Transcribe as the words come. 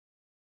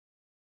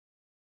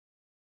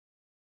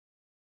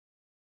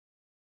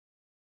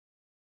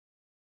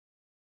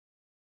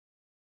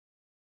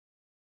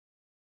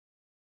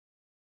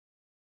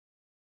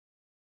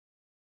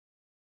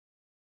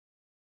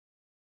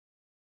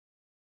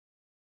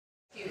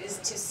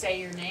to say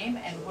your name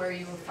and where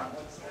you were from.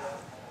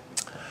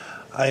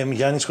 I am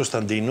Yannis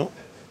Konstantinou.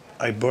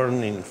 I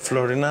born in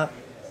Florina,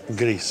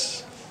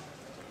 Greece.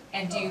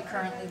 And do you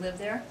currently live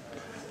there?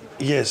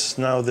 Yes,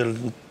 now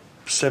the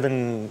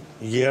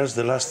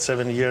last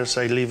 7 years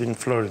I live in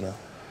Florina.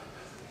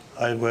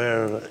 I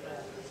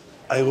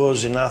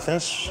was in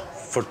Athens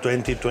for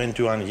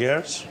 21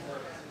 years,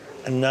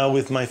 and now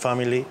with my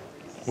family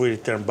we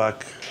return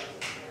back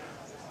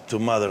to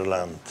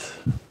motherland.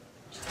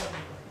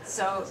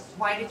 So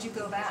why did you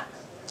go back?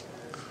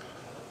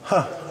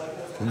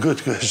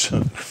 Good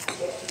question.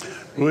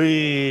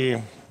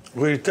 We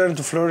returned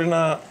to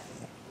Florina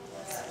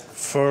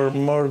for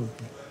more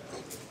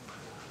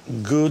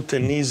good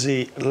and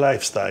easy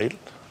lifestyle,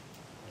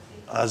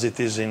 as it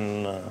is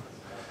in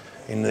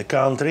the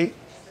country.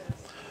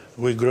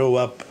 We grow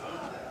up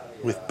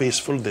with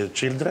peaceful the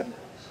children,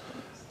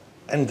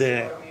 and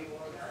the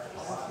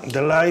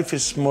life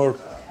is more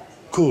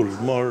cool,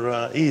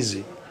 more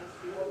easy,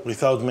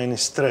 without many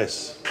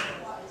stress.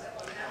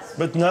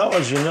 But now,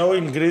 as you know,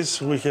 in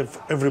Greece we have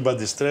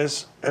everybody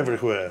stress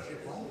everywhere,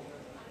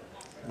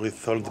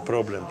 with all the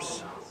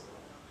problems.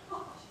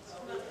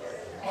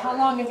 How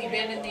long have you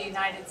been in the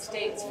United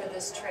States for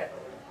this trip?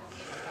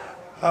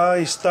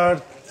 I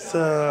start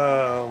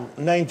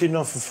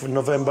 19th of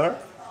November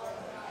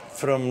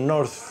from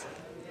North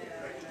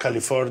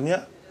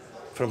California,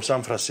 from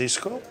San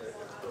Francisco,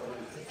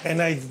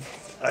 and I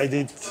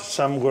did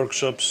some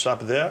workshops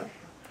up there,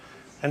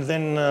 and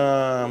then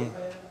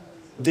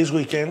this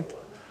weekend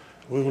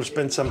we will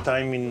spend some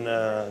time in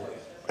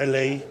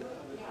LA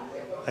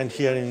and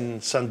here in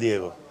San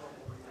Diego.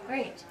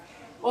 Great.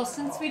 Well,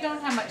 since we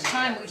don't have much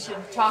time, we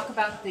should talk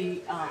about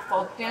the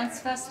Folk Dance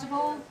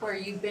Festival, where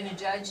you've been a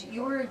judge.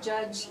 You were a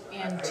judge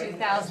in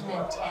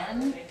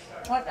 2010.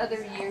 What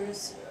other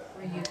years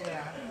were you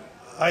there?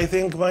 I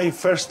think my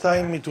first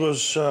time it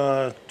was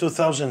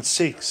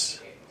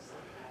 2006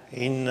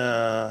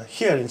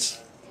 here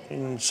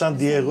in San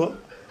Diego,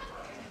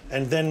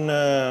 and then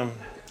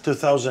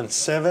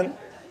 2007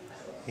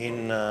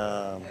 in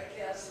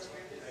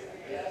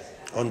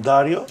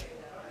Ontario,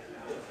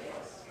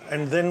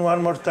 and then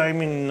one more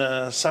time in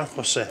San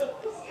Jose,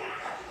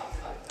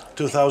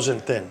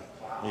 2010,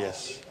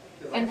 yes.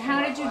 And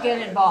how did you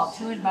get involved?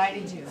 Who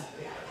invited you?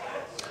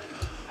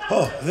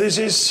 Oh, this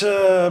is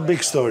a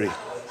big story.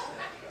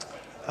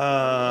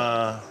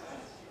 I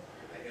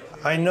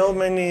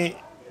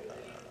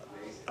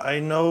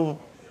know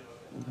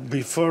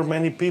before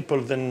many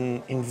people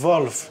than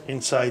involved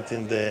inside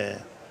in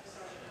the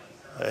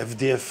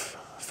FDF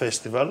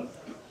festival,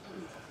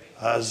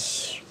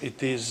 as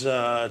it is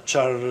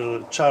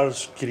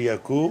Charles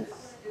Kyriakou,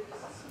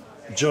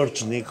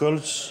 George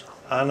Nichols,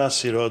 Anna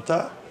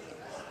Sirota,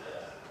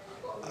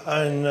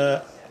 and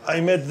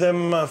I met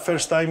them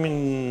first time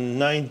in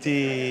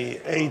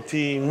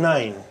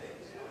 1989.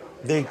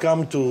 They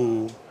come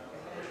to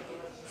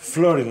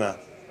Florina,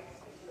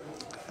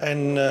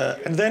 and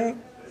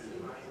then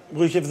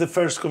we have the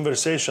first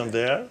conversation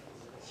there,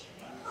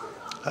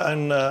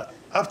 and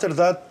after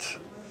that,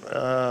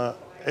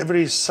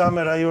 every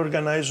summer I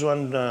organize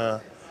one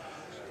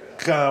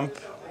camp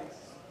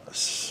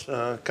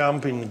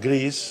in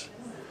Greece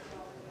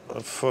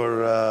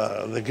for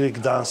the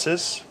Greek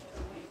dances,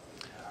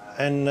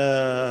 and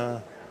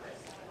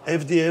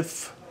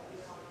FDF.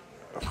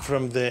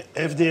 From the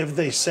FDF,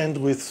 they send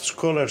with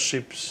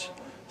scholarships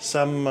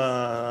some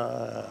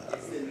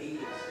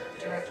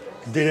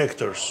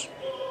directors.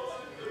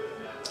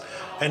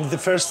 And the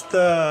first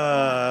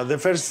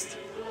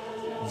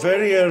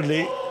very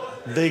early,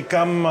 they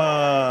come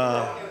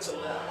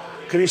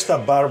Krista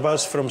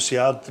Barbas from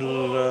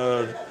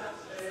Seattle,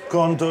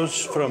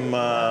 Kontos from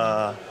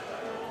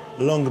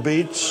Long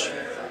Beach.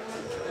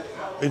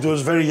 It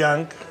was very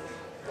young.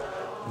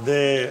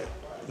 The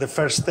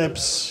first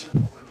steps,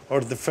 or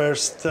the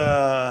first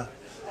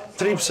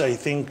trips, I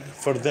think,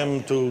 for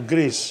them to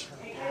Greece.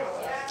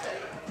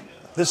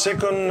 The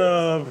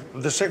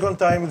second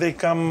time they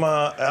come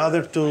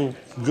other two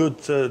good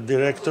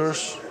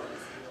directors,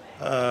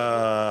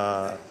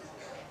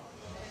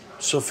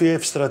 Sofia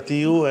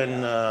Evstratiu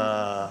and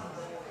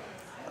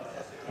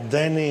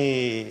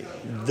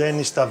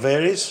Dennis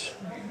Taveris.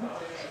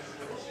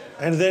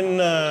 And then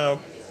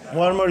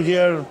one more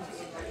year,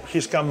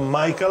 he's come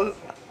Michael.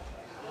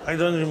 I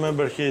don't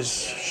remember his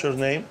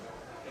surname.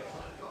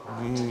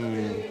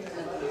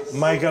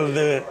 Michael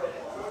the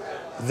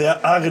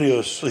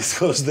Agrios, it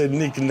was the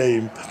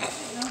nickname.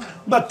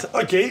 But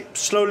okay,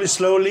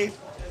 slowly,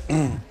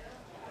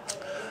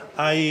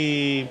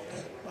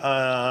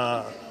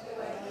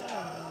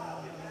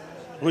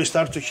 we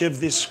start to have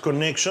this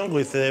connection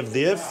with the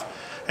FDF,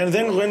 and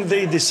then when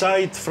they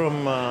decide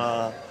from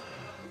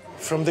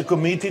the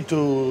committee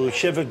to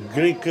have a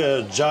Greek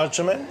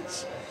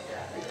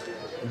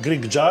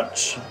Greek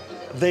judge,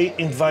 they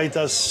invite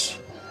us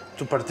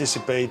to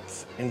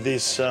participate in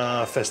this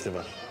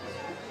festival.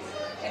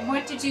 And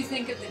what did you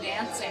think of the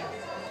dancing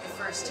the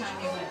first time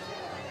you went?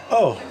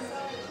 Oh,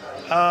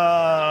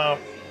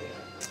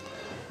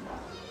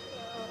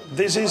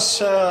 this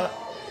is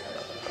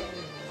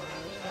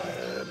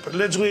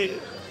let's we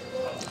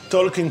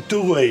talk in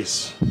two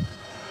ways.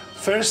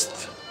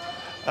 First,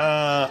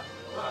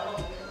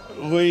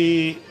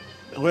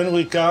 when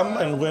we come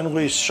and when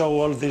we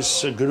show all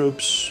these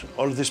groups,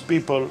 all these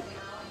people,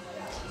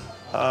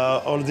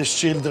 all these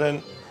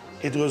children,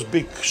 it was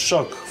big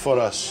shock for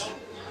us.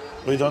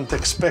 We don't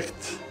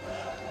expect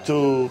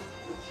to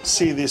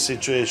see this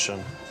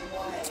situation.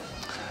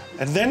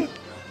 And then,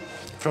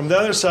 from the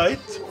other side,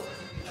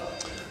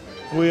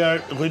 we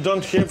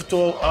don't have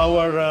to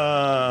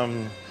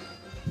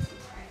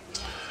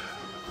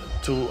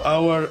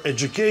our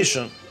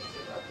education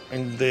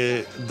in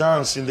the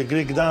dance, in the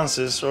Greek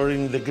dances or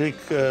in the Greek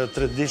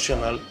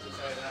traditional,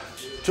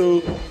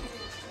 to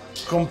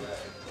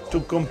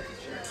compete.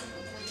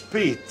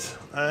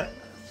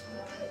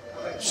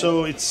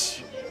 So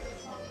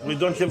we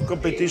don't have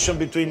competition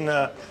between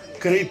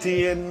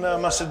Crete and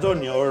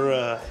Macedonia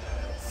or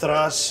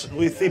Thrace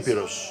with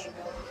Epirus.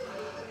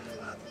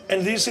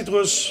 And this, it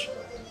was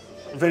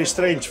very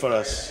strange for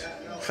us,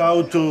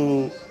 how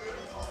to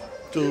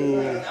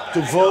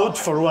vote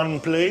for one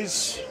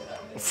place,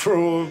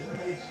 to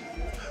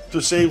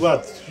say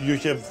what, you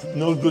have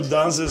no good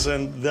dancers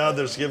and the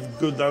others have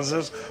good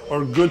dancers,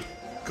 or good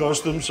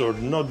costumes or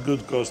not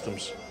good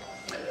costumes.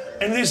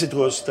 And this, it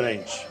was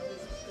strange.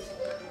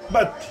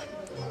 But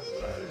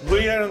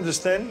we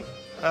understand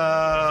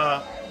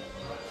the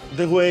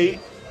way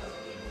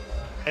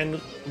and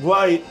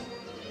why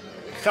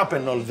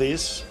happened all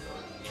this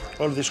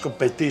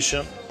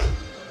competition,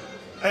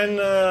 and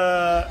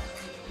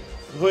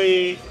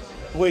we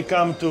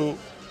come to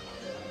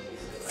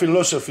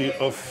philosophy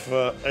of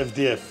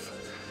FDF,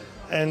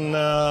 and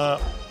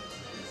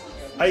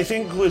I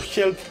think we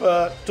help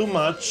too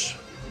much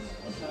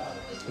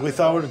with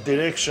our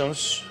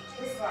directions.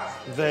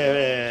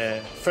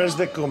 First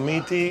the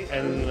committee,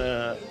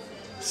 and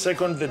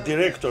second the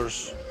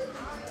directors,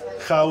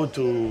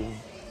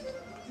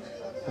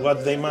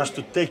 what they must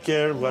to take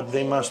care, what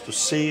they must to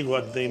see,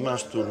 what they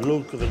must to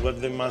look,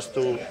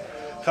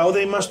 how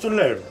they must to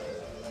learn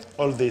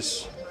all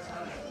this.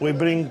 We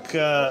bring,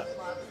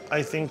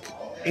 I think,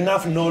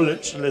 enough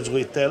knowledge, let's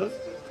we tell,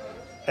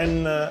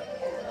 and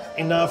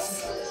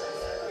enough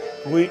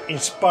we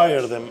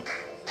inspire them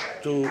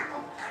to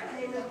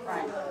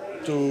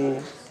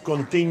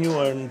continue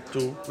and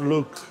to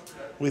look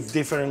with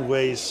different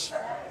ways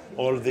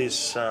all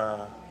this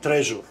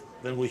treasure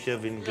that we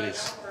have in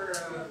Greece.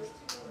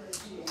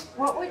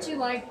 What would you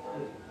like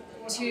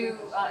to,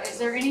 is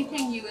there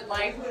anything you would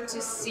like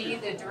to see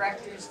the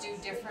directors do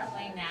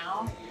differently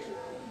now?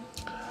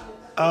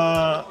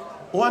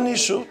 One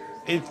issue,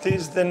 it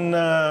is then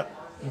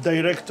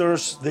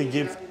directors, they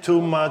give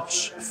too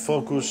much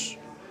focus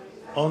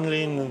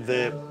only in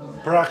the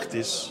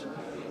practice,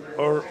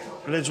 or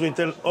let's we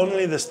tell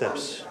only the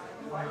steps.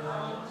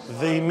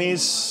 They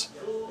miss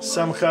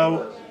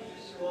somehow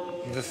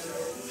the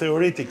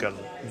theoretical,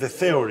 the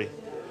theory,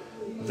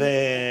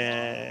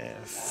 the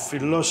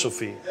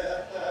philosophy,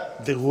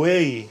 the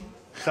way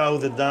how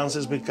the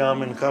dances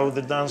become and how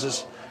the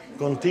dances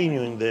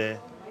continue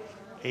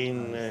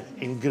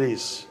in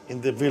Greece,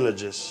 in the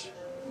villages.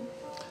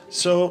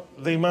 So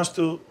they must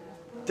to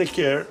take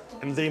care,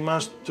 and they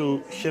must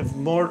to have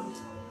more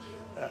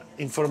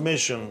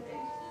information,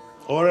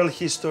 oral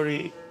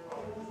history,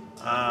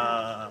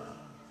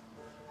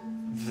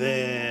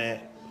 the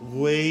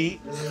way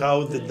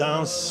how the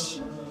dance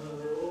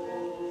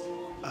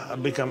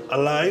become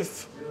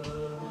alive,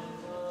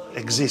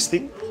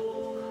 existing,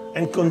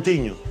 and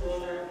continue.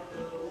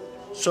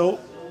 So,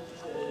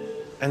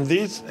 and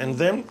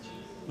then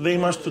they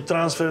must to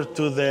transfer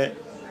to the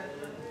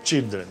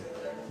children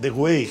the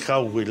way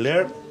how we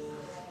learn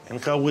and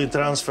how we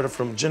transfer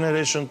from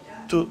generation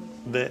to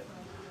the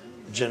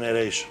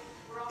generation.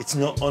 It's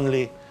not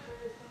only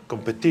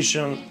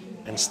competition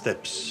and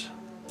steps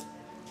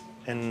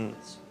and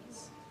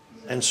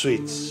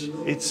sweets.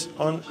 It's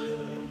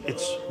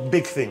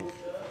big thing.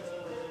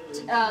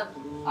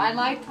 I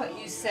like what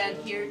you said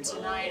here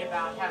tonight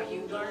about how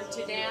you learned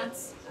to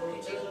dance.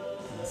 Could you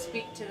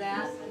speak to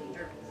that?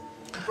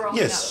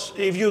 Yes, up?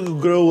 if you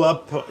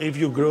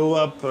grow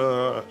up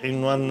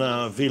in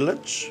one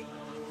village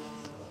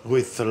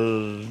with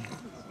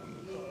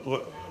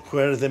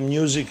where the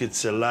music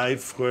is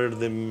alive, where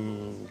the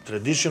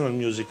traditional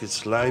music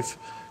is alive,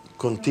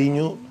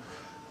 continue,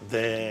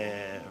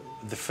 the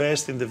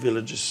fest in the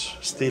village is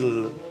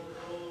still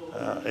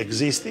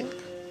existing.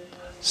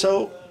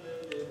 So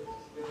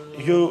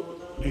you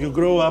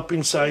grow up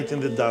inside in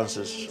the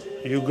dances.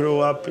 You grow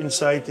up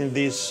inside in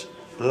this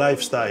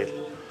lifestyle.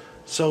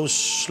 So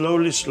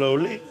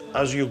slowly,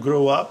 as you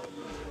grow up,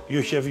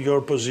 you have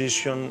your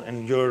position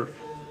and your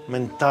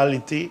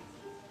mentality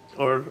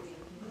or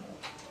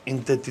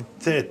identity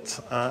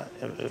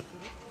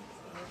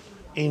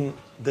in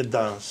the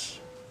dance,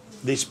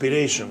 the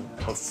inspiration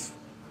of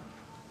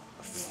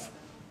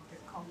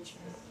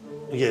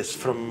yes,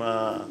 from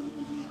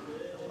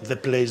the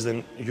place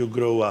that you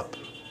grow up.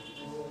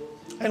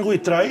 And we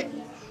try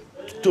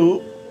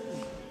to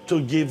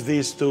give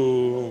this to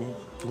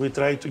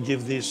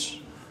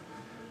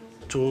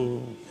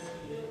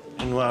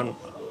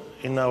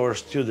in our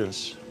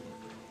students.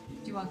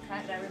 Do you want to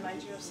Can I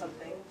remind you of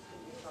something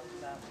you talked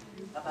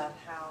about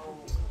how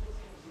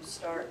you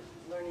start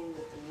learning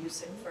with the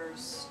music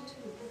first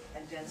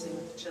and dancing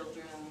with the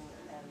children,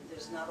 and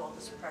there's not all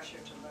this pressure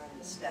to learn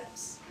the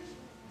steps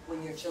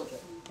when you're children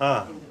in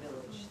the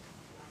village.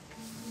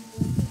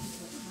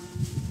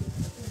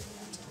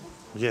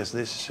 Yes,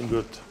 this is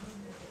good.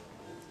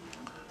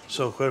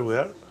 So where we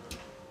are?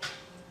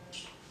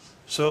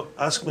 So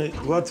ask me,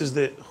 what is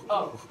the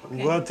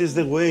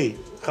way,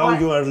 how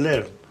you are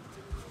learn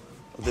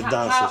the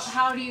dances?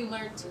 How do you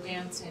learn to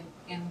dance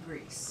in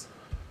Greece?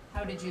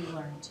 How did you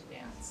learn to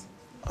dance?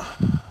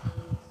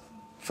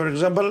 For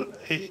example,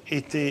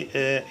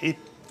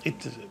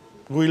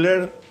 we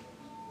learn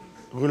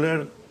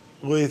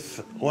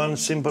with one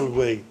simple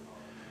way.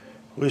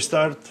 We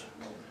start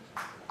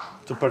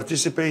to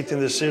participate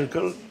in the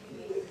circle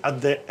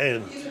at the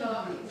end.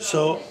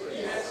 So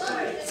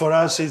for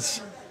us it's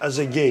as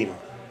a game.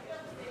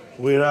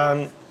 We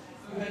run,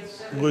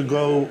 we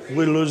go,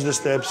 we lose the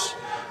steps,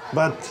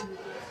 but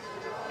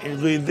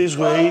with this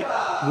way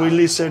we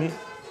listen,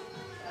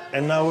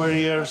 and our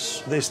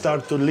ears, they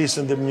start to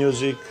listen to the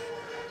music,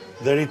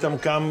 the rhythm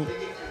come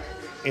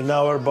in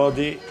our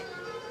body,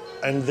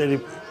 and the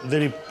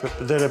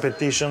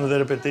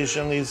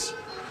repetition is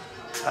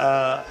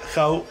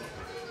how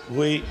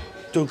we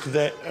took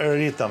the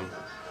rhythm.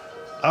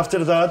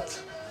 After that,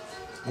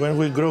 when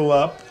we grow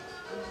up,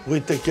 we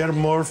take care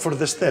more for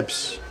the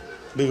steps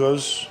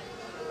because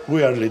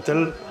we are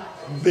little,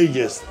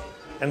 biggest.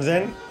 And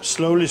then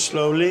slowly,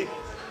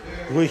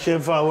 we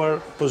have our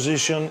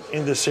position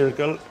in the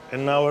circle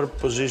and our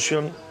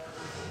position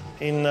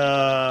in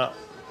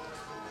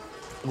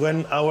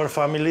when our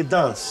family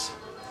dance.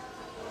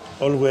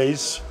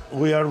 Always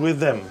we are with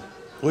them.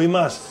 We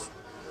must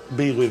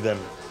be with them.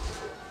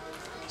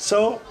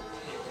 So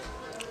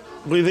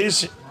with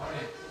this,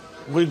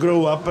 we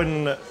grow up,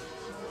 and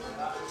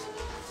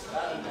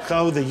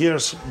how the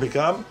years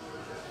become,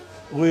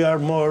 we are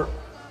more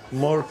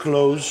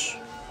close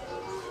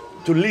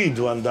to lead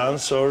one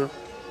dance or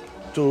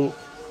to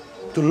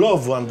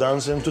love one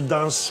dance and to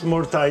dance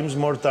more times.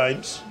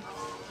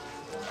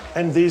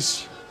 And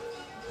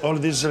all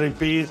this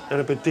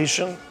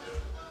repetition,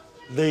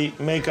 they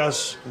make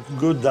us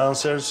good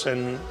dancers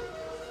and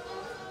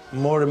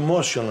more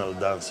emotional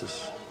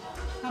dancers.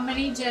 How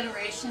many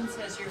generations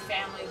has your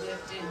family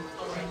lived in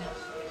Florina?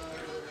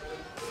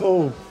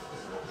 Oh,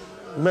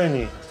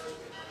 many.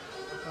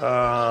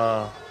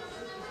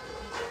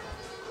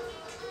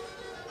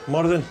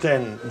 More than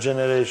 10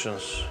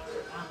 generations.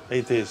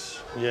 It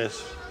is,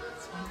 yes.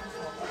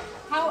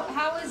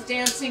 How is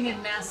dancing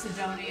in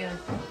Macedonia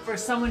for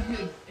someone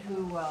who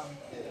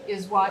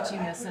is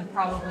watching this and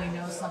probably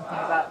knows something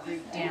about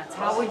Greek dance?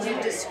 How would you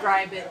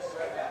describe it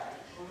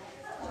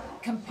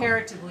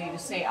comparatively to,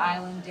 say,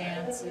 island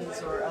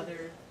dances or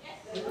other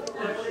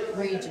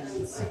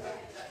regions?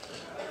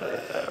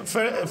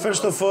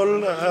 First of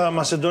all,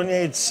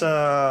 Macedonia, it's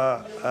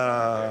or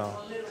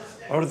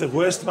the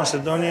West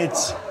Macedonia,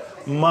 it's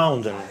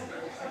mountain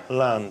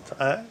land.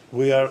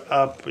 We are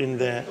up in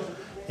the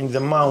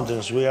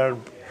mountains. We are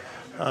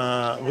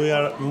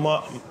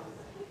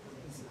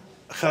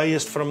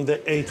highest from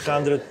the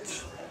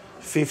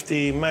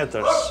 850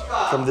 meters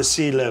from the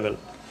sea level.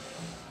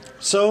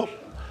 So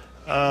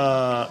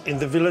in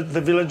the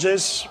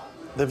villages,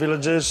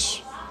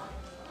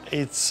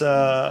 it's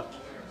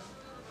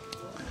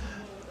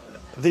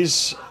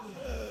this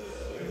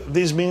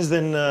means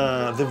then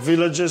the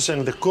villages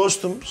and the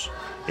costumes,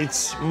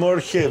 it's more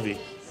heavy.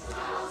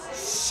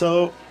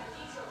 So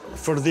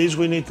for this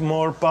we need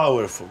more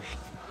powerful.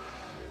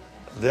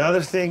 The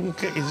other thing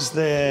is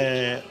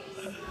the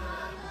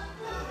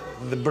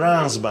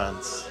brass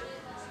bands.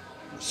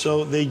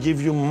 So they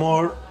give you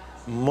more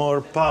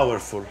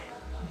powerful.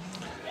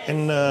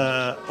 And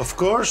of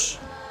course,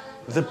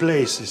 the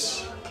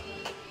places.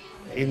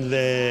 In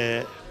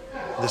the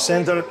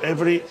center,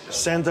 every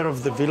center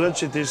of the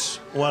village, it is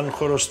one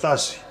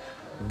horostasi,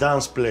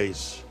 dance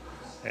place.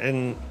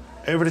 And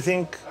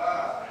everything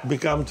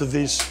become to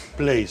this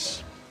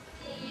place.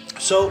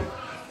 So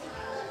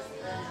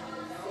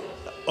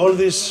all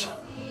this,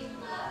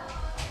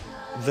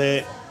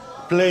 the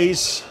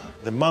place,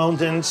 the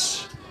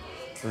mountains,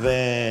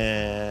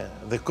 the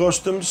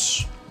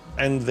costumes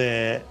and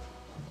the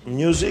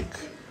music,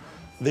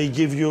 they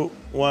give you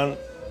one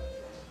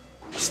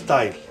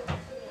style,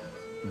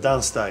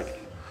 dance style.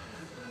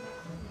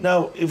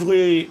 Now, if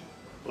we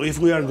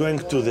are going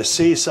to the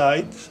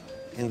seaside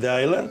in the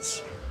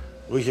islands,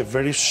 we have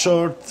very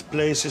short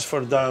places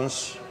for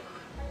dance.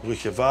 We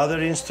have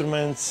other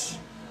instruments,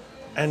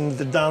 and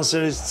the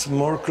dancer is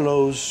more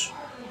close.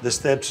 The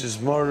steps is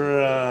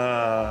more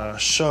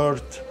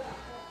short,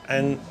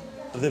 and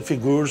the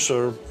figures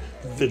or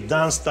the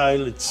dance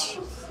style, it's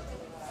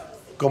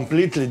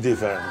completely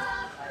different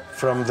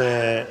from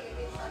the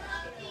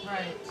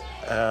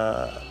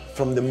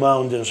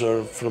mountains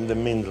or from the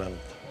mainland.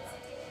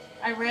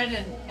 I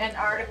read an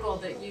article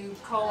that you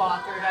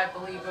co-authored, I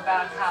believe,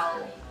 about how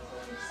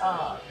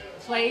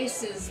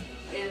place is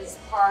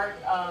part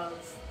of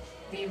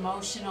the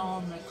emotional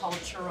and the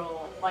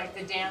cultural, like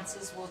the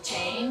dances will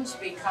change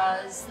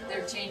because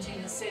they're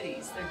changing the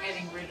cities. They're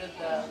getting rid of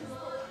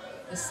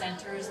the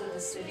centers of the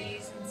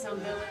cities in some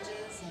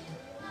villages. And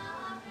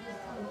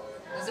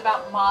it was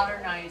about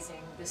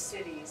modernizing the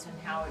cities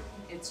and how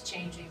it's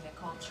changing the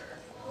culture.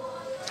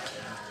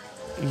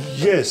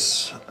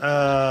 Yes.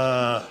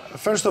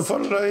 First of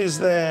all is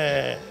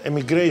the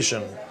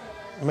emigration.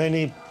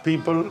 Many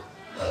people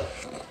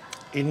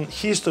in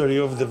history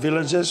of the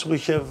villages, we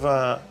have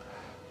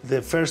the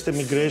first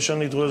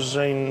emigration, it was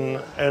in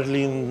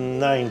early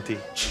 90.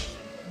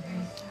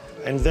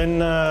 And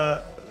then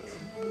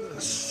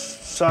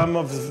some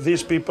of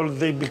these people,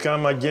 they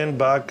become again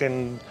back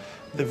and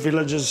the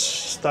villages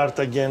start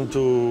again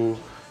to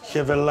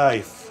have a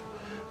life.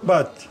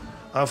 But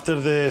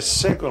after the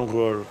Second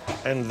War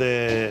and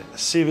the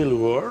Civil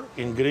War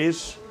in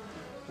Greece,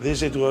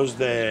 it was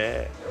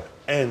the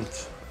end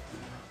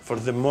for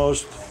the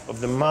most of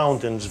the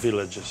mountains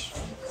villages,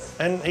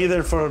 and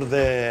either for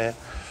the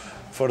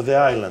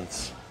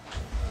islands.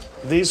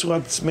 This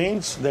what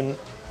means then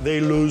they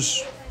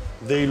lose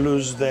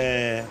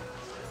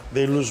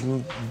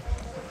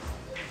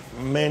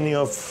many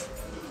of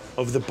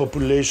the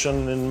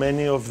population and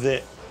many of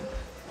the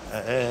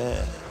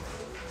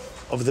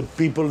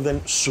people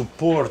then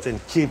support and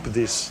keep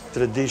these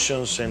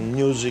traditions and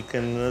music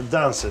and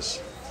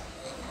dances.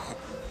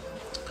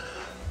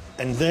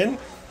 And then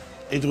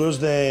it was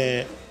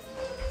the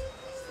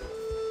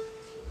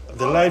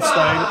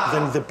lifestyle,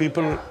 then the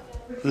people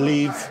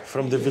leave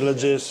from the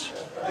villages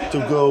to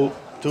go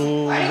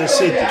to the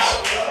cities.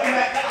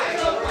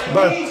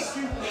 But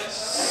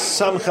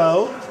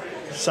somehow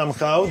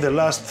the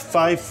last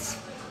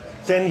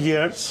 5-10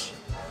 years,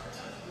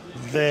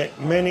 the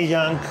many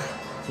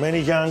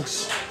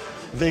youngs,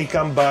 they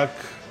come back,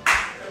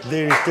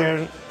 they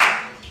return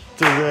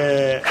to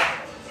the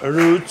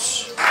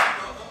roots.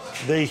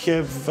 They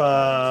have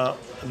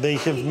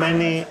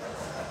many.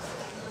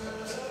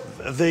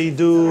 They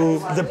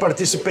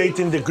participate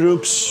in the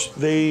groups.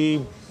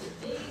 They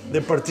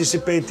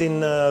participate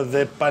in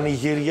the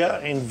panigiria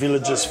in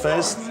villages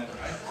fest.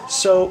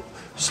 So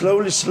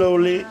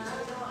slowly,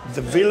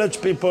 the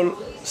village people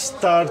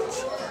start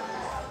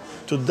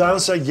to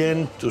dance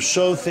again, to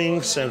show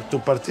things and to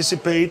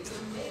participate,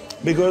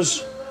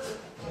 because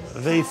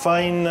they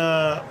find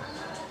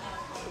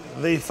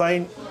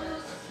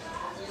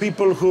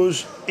people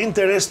who's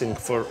interesting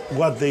for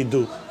what they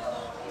do.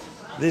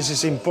 This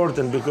is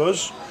important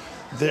because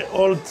the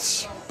old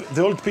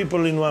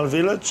people in one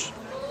village,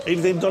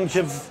 if they don't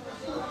have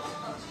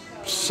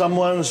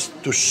someone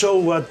to show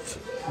what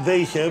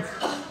they have,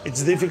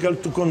 it's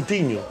difficult to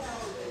continue,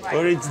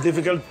 or it's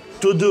difficult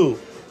to do.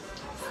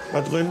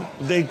 But when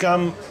they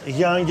come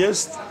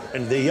youngest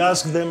and they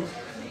ask them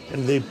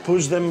and they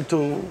push them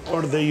to,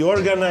 or they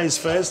organize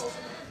fest,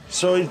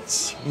 so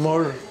it's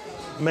more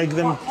make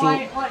them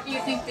to. What do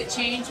you think the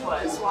change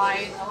was?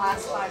 Why in the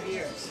last 5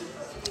 years?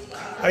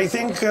 I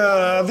think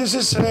this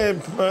is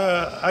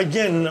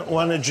again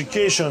one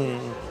education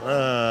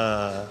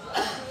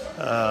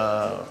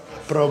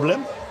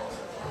problem.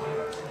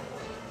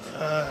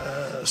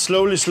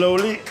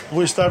 Slowly,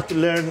 we start to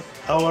learn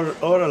our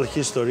oral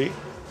history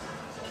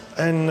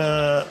and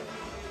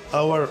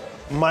our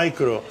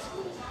micro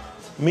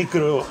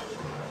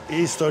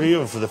history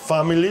of the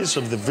families,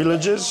 of the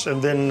villages,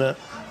 and then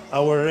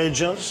our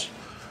regions.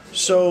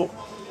 So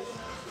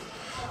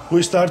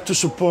we start to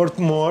support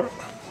more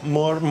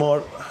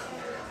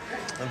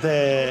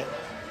the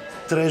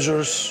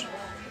treasures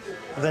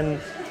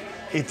than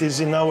it is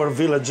in our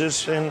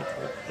villages and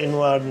in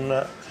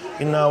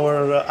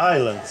our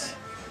islands.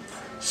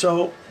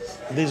 So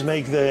this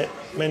make the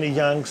many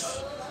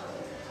youngs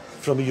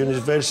from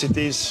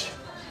universities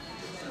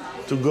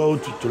to go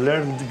to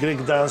learn the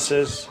Greek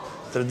dances,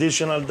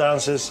 traditional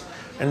dances,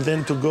 and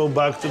then to go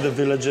back to the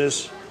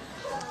villages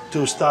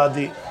to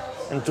study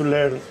and to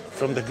learn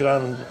from the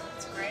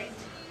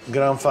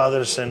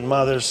grandfathers and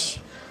mothers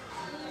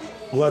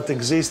what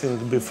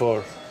existed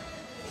before.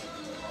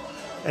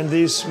 And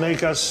this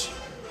make us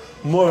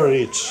more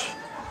rich,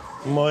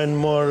 more and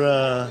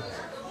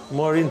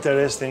more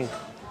interesting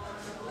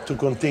to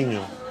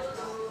continue.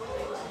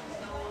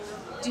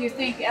 Do you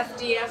think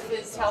FDF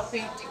is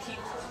helping to keep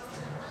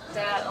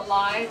that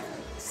alive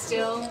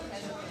still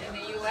in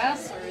the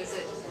U.S., or is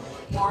it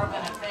more of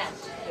an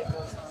event that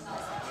goes on?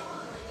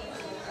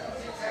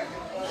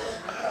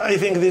 I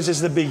think this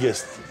is the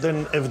biggest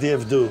than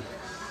FDF do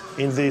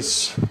in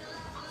this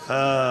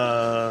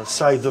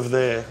side of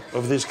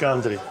this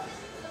country.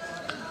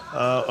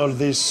 All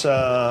this,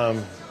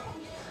 the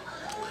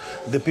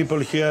people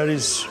here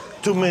is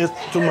too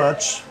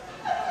much,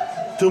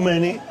 too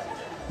many,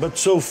 but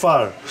so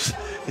far.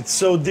 It's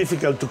so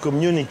difficult to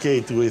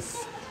communicate with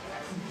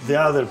the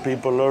other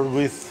people or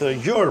with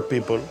your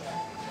people.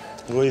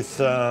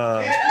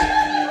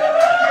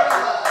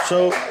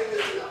 So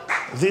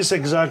this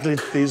exactly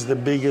is the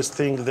biggest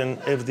thing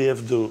that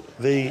FDF do.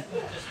 They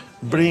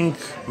bring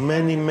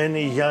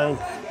many young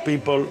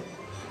people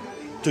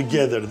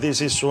together.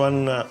 This is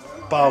one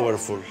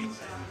powerful.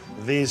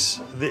 This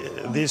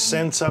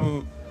sends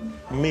some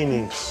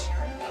meanings,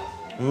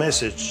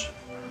 message.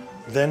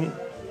 Then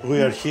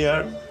we are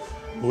here,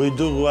 we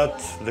do what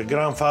the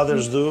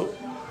grandfathers do,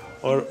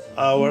 or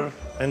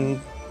and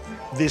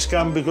this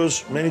comes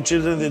because many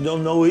children, they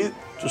don't know it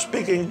to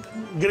speak in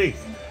Greek,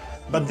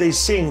 but they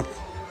sing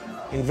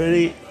in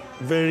very,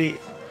 very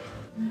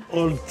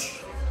old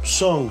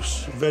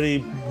songs,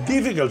 very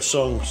difficult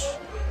songs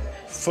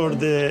for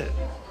the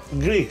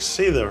Greeks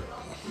either.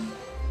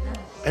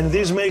 And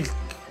this make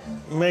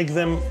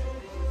them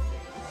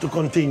to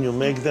continue,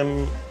 make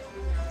them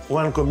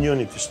one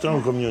community,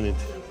 strong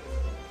community.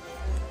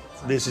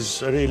 This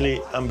is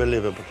really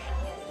unbelievable.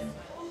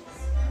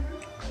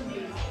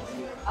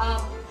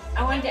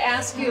 I wanted to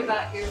ask you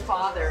about your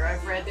father.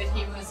 I've read that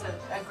he was a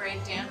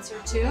great dancer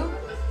too.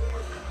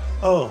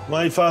 Oh,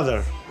 my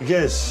father,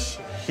 yes.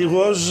 He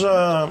was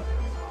the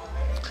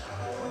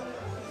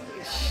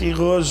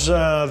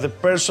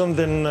person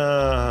then,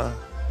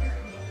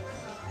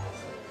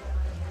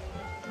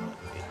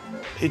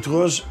 it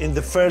was in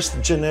the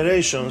first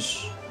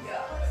generations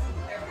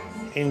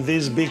in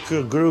these big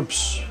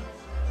groups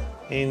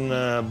in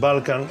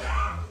Balkan.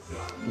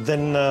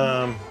 Then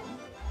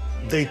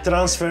they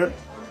transferred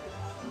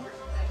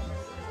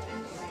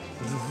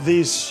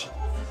this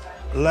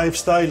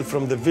lifestyle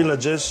from the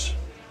villages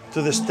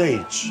to the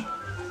stage.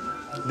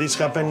 This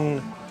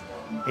happened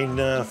in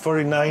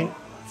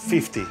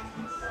 49-50.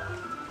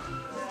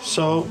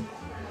 So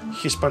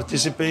he's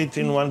participated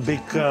in one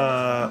big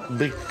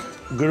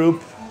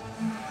group,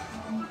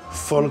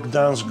 folk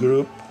dance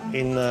group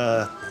in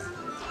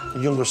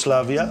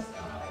Yugoslavia.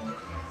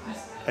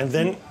 And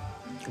then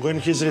when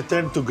he's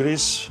returned to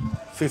Greece,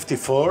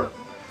 54,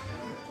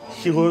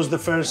 he was the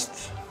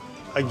first,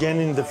 again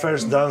in the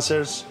first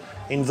dancers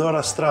in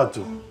Dora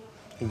Stratou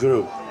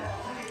group.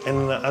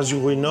 And as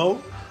we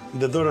know,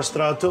 the Dora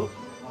Stratou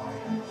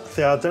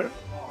theater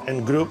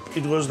and group,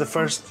 it was the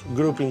first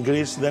group in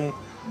Greece then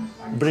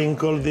bring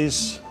all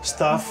this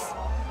stuff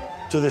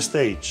to the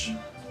stage.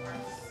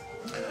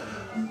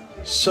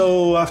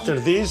 So after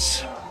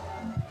this,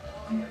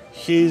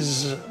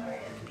 he's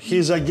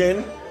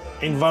again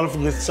involved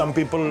with some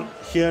people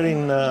here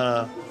in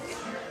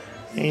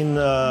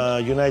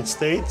United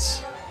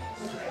States,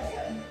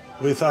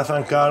 with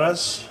Athan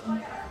Karas,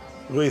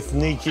 with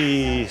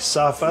Nikki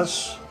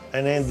Safas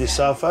and Andy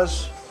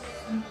Safas.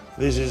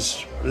 This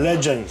is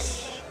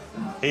legends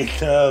in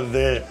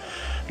the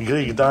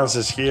Greek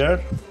dances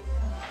here.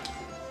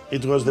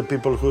 It was the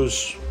people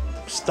who's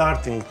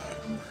starting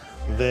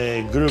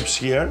the groups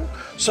here.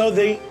 So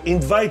they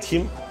invite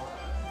him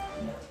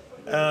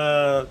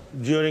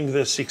during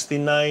the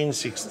 69,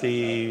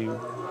 60,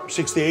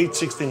 68,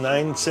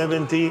 69,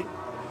 70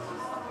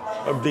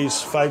 of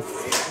these 5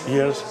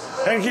 years.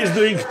 And he's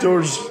doing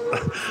tours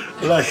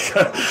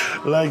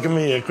like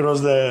me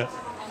across the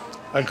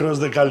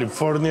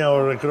California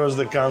or across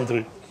the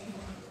country.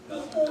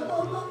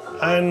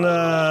 And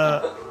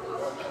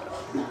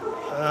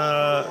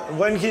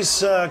when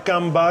he's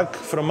come back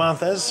from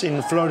Athens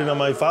in Florina,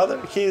 my father,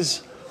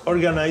 he's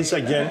organized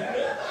again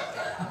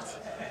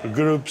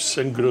groups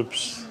and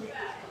groups.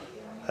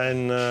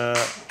 And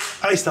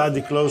I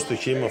study close to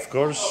him, of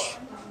course.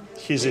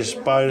 He's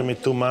inspired me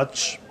too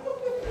much.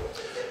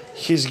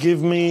 He's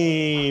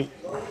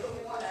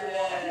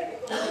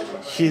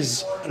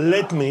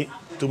let me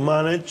to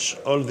manage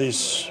all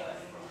these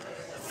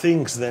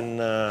things then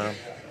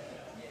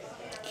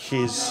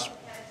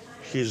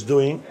he's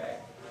doing.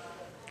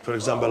 For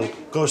example,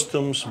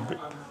 costumes,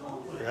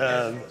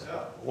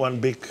 one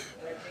big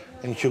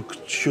and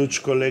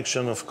huge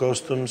collection of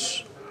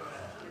costumes,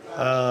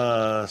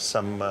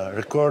 some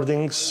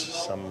recordings,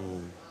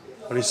 some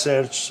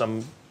research,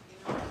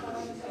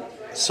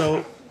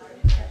 so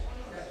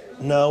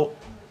now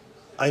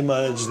I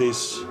manage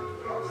these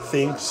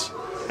things,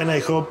 and I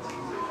hope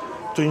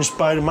to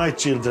inspire my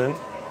children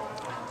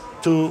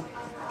to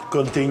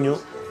continue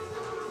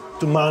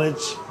to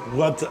manage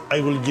what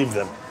I will give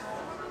them.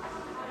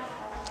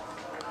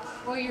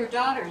 Well, your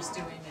daughter's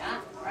doing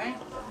that, right?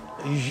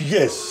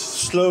 Yes,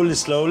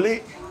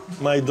 slowly.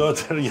 My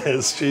daughter,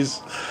 yes,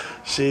 she's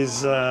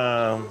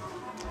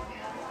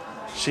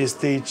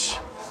teach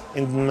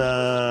in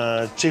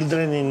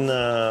children in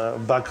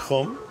back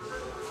home.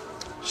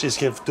 She's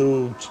have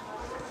two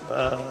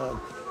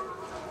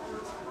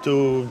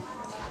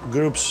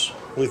groups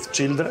with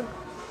children,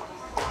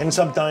 and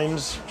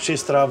sometimes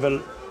she's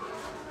travel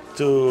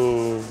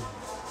to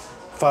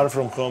far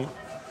from home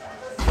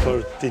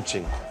for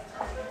teaching.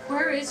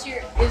 Where is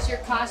your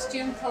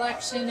costume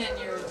collection and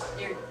your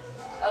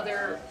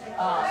other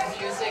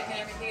music and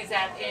everything? Is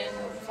that in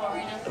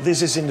Florina?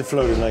 This is in the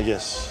Florina,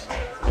 yes,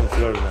 in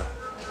Florina.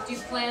 Do you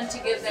plan to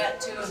give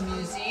that to a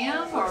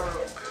museum, or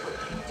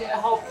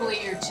hopefully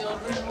your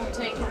children will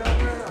take it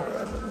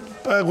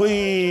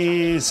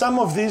over? Some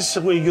of this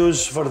we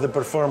use for the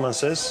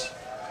performances,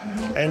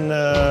 and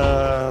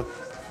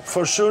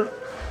for sure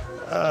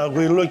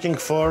we're looking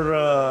for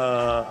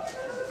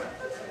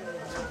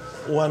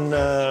one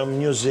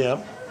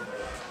museum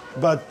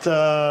But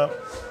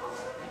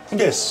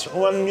yes,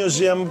 one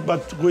museum,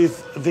 but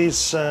with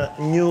this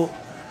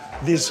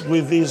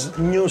with this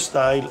new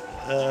style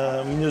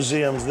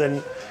museums.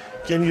 Then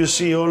can you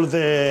see all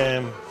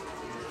the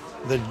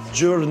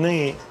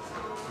journey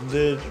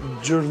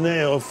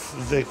of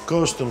the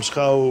costumes,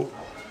 how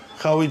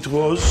it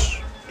was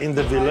in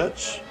the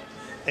village,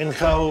 and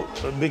how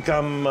it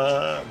become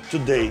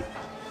today.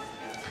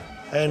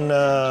 And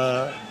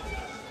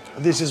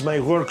this is my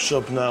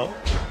workshop now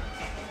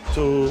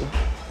to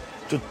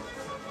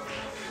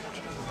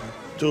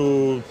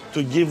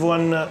give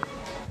one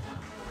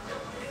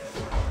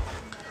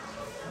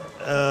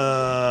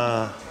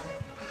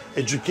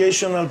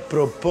educational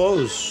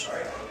purpose,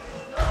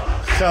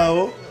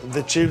 how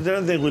the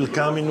children, they will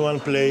come in one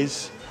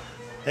place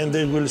and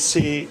they will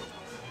see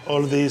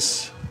all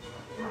this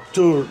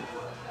tour,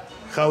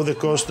 how the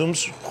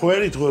costumes,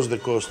 where it was the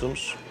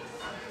costumes,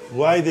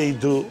 why they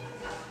do,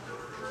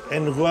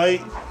 and why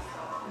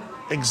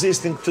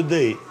existing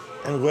today,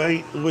 and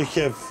why we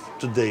have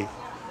today.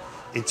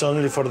 It's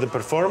only for the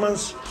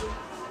performance,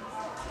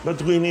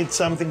 but we need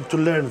something to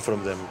learn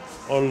from them.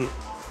 All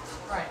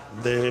Right.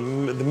 the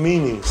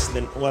meanings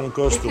that one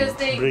costume Because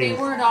they brings.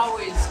 weren't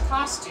always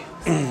costumes.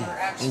 They were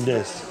actually.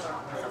 Yes.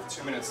 We have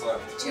 2 minutes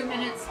left. 2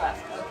 minutes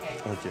left. Okay.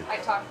 Okay. I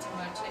talked too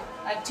much.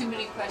 I have too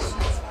many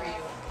questions for you.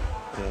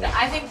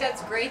 I think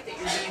that's great that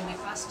you're doing the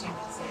costume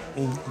museum.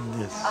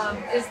 Yes.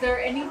 Is there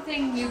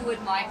anything you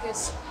would like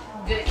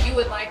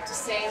to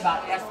say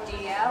about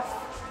FDF?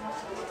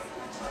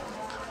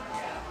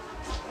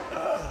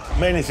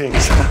 Many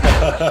things.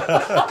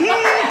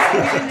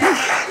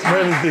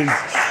 Many things.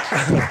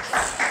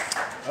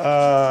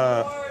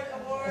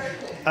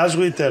 As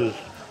we tell,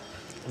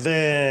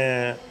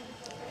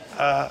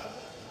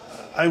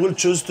 I will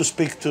choose to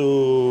speak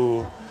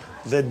to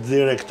the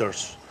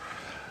directors.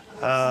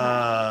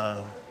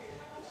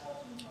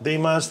 They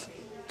must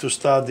to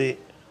study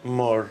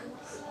more.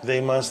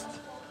 They must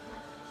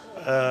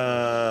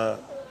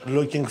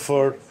looking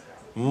for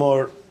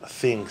more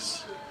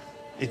things.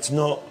 It's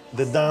not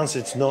the dance.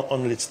 It's not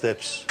only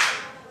steps.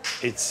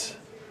 It's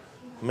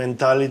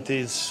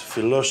mentalities,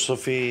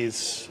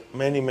 philosophies,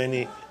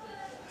 many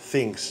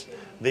things.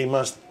 They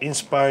must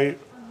inspire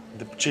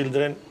the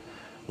children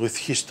with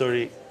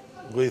history,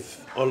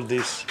 with all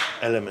these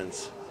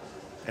elements,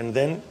 and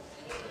then,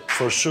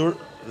 for sure,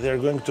 they are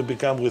going to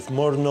become with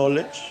more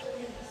knowledge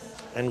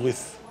and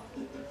with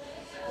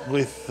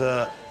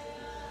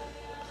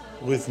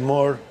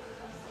more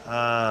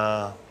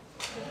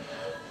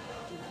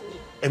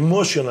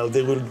emotional.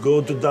 They will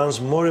go to dance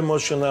more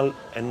emotional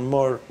and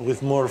more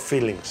with more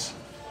feelings.